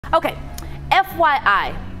Okay,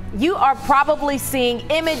 FYI, you are probably seeing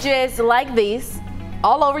images like these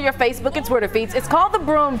all over your Facebook and Twitter feeds. It's called the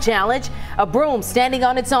Broom Challenge, a broom standing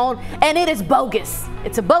on its own, and it is bogus.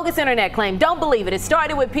 It's a bogus internet claim. Don't believe it. It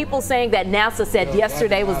started with people saying that NASA said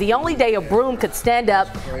yesterday was the only day a broom could stand up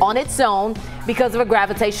on its own because of a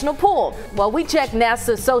gravitational pull. Well, we checked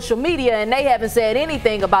NASA's social media and they haven't said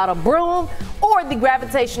anything about a broom or the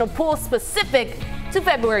gravitational pull specific to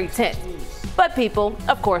February 10th. But people,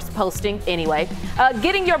 of course, posting anyway.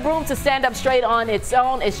 Getting your broom to stand up straight on its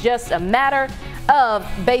own is just a matter of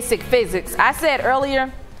basic physics. I said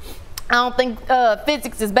earlier, I don't think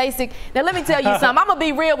physics is basic. Now let me tell you something. I'm gonna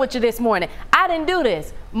be real with you this morning. I didn't do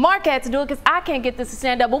this. Mark had to do it because I can't get this to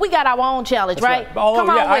stand up. But we got our own challenge, right? Come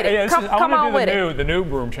on with it. Come on with it. The new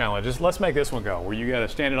broom challenge. Let's make this one go, where you gotta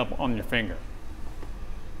stand it up on your finger.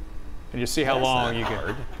 And you see how long you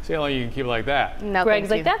can keep it like that. No, Greg's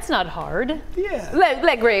like, that's not hard. Yeah.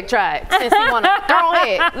 Let Greg try it. Since he wanna go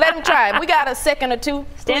ahead. Let him try it. We got a second or two.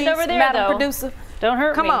 Stand over there, Madam though. Producer. Don't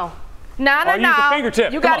hurt me. Come on. No. Use the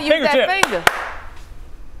fingertip. You gotta use that finger.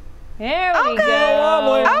 There we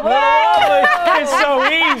go. It's so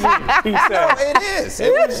easy, he said. It is.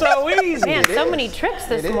 It's so easy. Man, so many tricks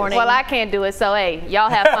this morning. Well, I can't do it, so hey, y'all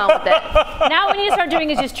have fun with that. Now what we need to start doing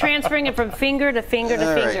is just transferring it from finger to finger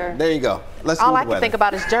to finger. Right, there you go. Let's All do I can think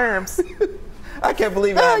about is germs. I can't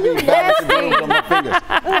believe I have these balance brooms on my fingers.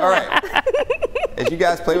 All right. As you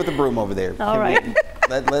guys play with the broom over there. All right.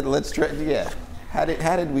 Let's try. Yeah. How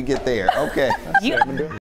did we get there? Okay.